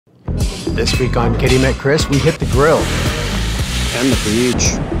This week on Kitty Met Chris, we hit the grill. And the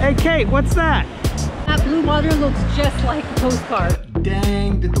beach. Hey Kate, what's that? That blue water looks just like a postcard.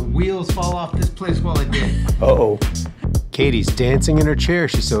 Dang, did the wheels fall off this place while I did? Uh-oh. Katie's dancing in her chair.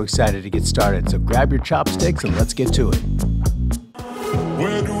 She's so excited to get started. So grab your chopsticks and let's get to it.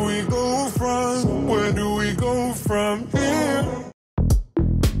 Where do we go from? Where do we go from here?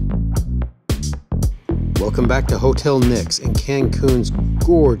 Welcome back to Hotel Nyx in Cancun's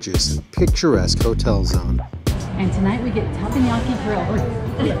gorgeous and picturesque hotel zone. And tonight we get teppanyaki grill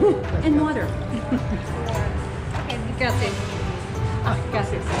and water. And gracias. Oh,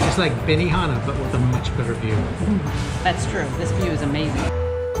 gracias. It's like Benihana, but with a much better view. That's true. This view is amazing.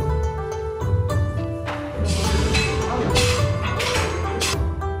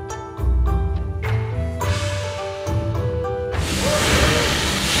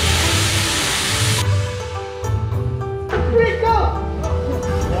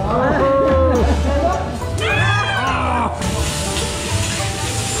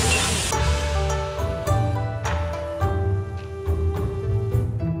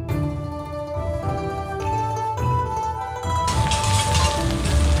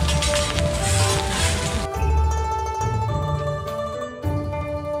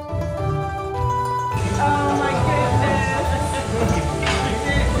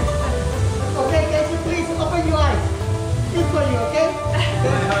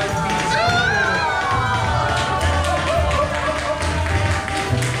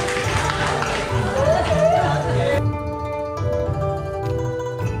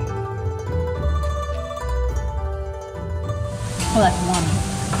 Oh, that's warm.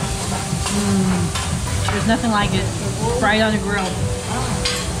 There's nothing like it. Fried on the grill.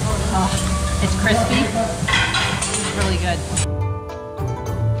 Oh, it's crispy. It's really good.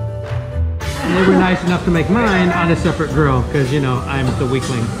 And they were nice enough to make mine on a separate grill, because, you know, I'm the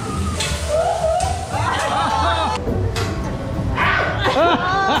weakling.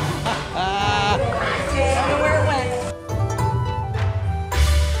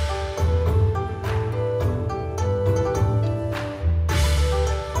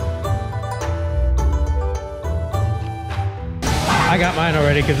 I got mine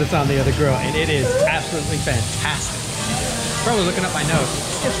already because it's on the other grill, and it is absolutely fantastic. Probably looking up my nose.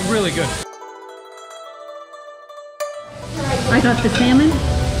 It's really good. I got the salmon.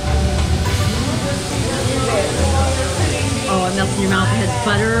 Oh, it melts in your mouth. It has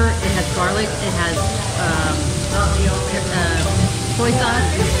butter, it has garlic, it has soy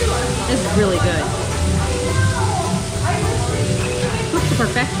sauce. It's really good. Cooked to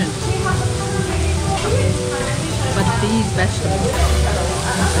perfection. But these vegetables.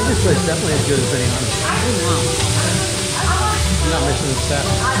 I think this place definitely as good as Benihana. Oh, wow. I'm not missing the step.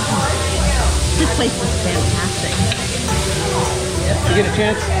 This place is fantastic. If you get a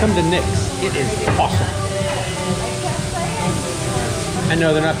chance, come to NYX. It is awesome. I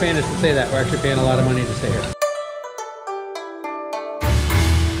know they're not paying us to say that. We're actually paying a lot of money to stay here.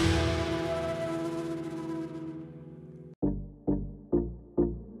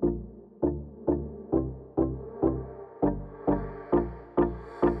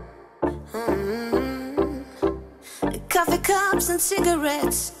 Coffee cups and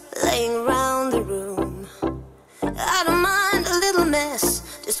cigarettes laying around the room. I don't mind a little mess,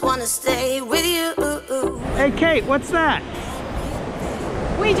 just wanna stay with you. Hey Kate, what's that?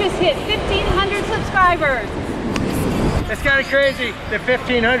 We just hit 1,500 subscribers. It's kind of crazy that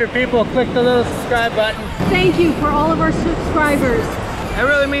 1,500 people clicked the little subscribe button. Thank you for all of our subscribers. It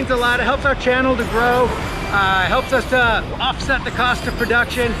really means a lot. It helps our channel to grow. Helps us to offset the cost of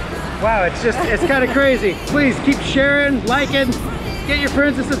production. Wow, it's kind of crazy. Please keep sharing, liking, get your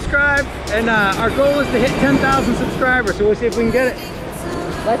friends to subscribe. And our goal is to hit 10,000 subscribers. So we'll see if we can get it.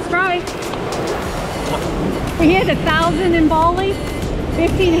 Let's try. We hit 1,000 in Bali,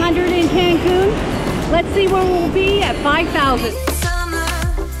 1,500 in Cancun. Let's see where we'll be at 5,000.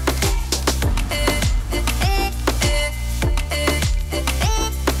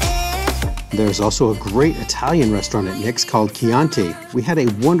 There's also a great Italian restaurant at NYX called Chianti. We had a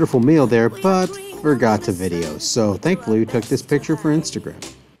wonderful meal there, but forgot to video. So thankfully we took this picture for Instagram.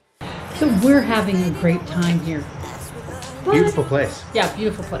 So we're having a great time here. But, Beautiful place. yeah,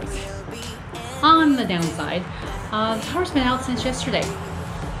 beautiful place. On the downside, the power's been out since yesterday.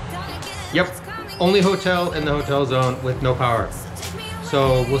 Yep. Only hotel in the hotel zone with no power.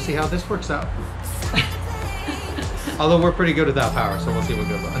 So we'll see how this works out. Although we're pretty good without power, so we'll see what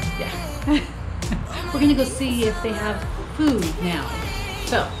goes on. Yeah. We're gonna go see if they have food now.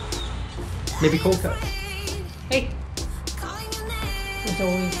 So. Maybe cold cuts. Hey. There's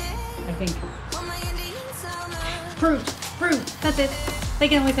always, I think. Fruit. That's it. They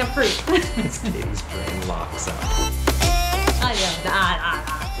can always have fruit. This kid's brain locks up. I know.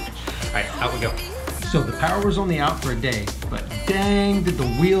 All right, out we go. So the power was only out for a day, but dang, did the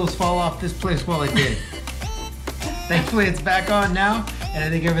wheels fall off this place while it did. Thankfully it's back on now, and I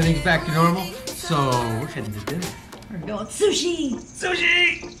think everything's back to normal. So we're heading to dinner. We're going sushi.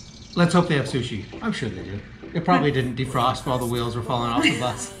 Sushi! Let's hope they have sushi. I'm sure they do. It probably didn't defrost while the wheels were falling off the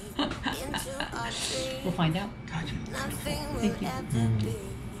bus. We'll find out. Gotcha. Thank you.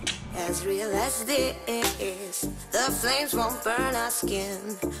 As real as this, the flames won't burn our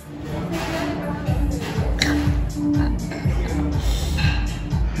skin.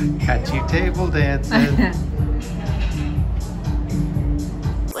 Got you table dancing.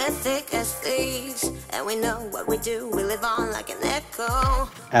 We're thick as thieves, and we know what we do. We live on like an echo.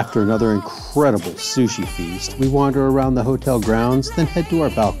 After another incredible sushi feast, we wander around the hotel grounds, then head to our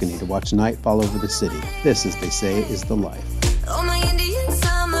balcony to watch night fall over the city. This, as they say, is the life. Oh, my Indian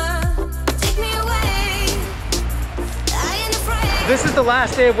summer, take me away. I ain't afraid. This is the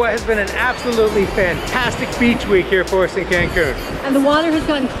last day of what has been an absolutely fantastic beach week here for us in Cancun. And the water has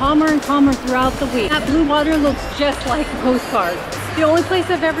gotten calmer and calmer throughout the week. That blue water looks just like a postcard. The only place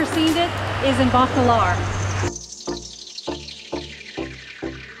I've ever seen it is in Bacalar.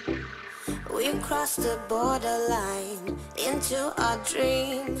 We've crossed the borderline into our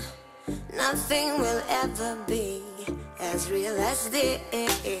dream. Nothing will ever be as real as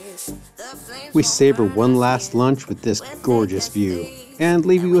this. We savor one last lunch with this gorgeous view and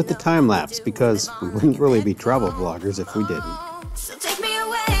leave you with the time lapse because we wouldn't really be travel vloggers if we didn't. So take me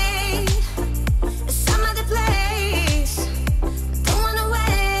away, some other place. Don't wanna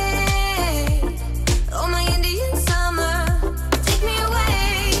wait. Oh, my Indian summer, take me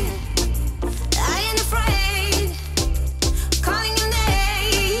away. I ain't afraid, calling your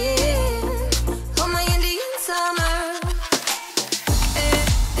name. Oh, my Indian summer.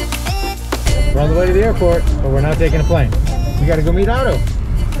 We're on the way to the airport, but we're not taking a plane. We gotta go meet Otto.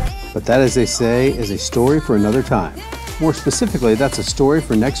 But that, as they say, is a story for another time. More specifically, that's a story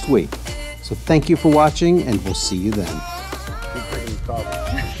for next week. So thank you for watching, and we'll see you then.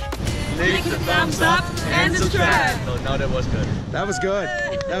 Leave the thumbs up and subscribe. No, that was good. That was good.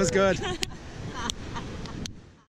 That was good.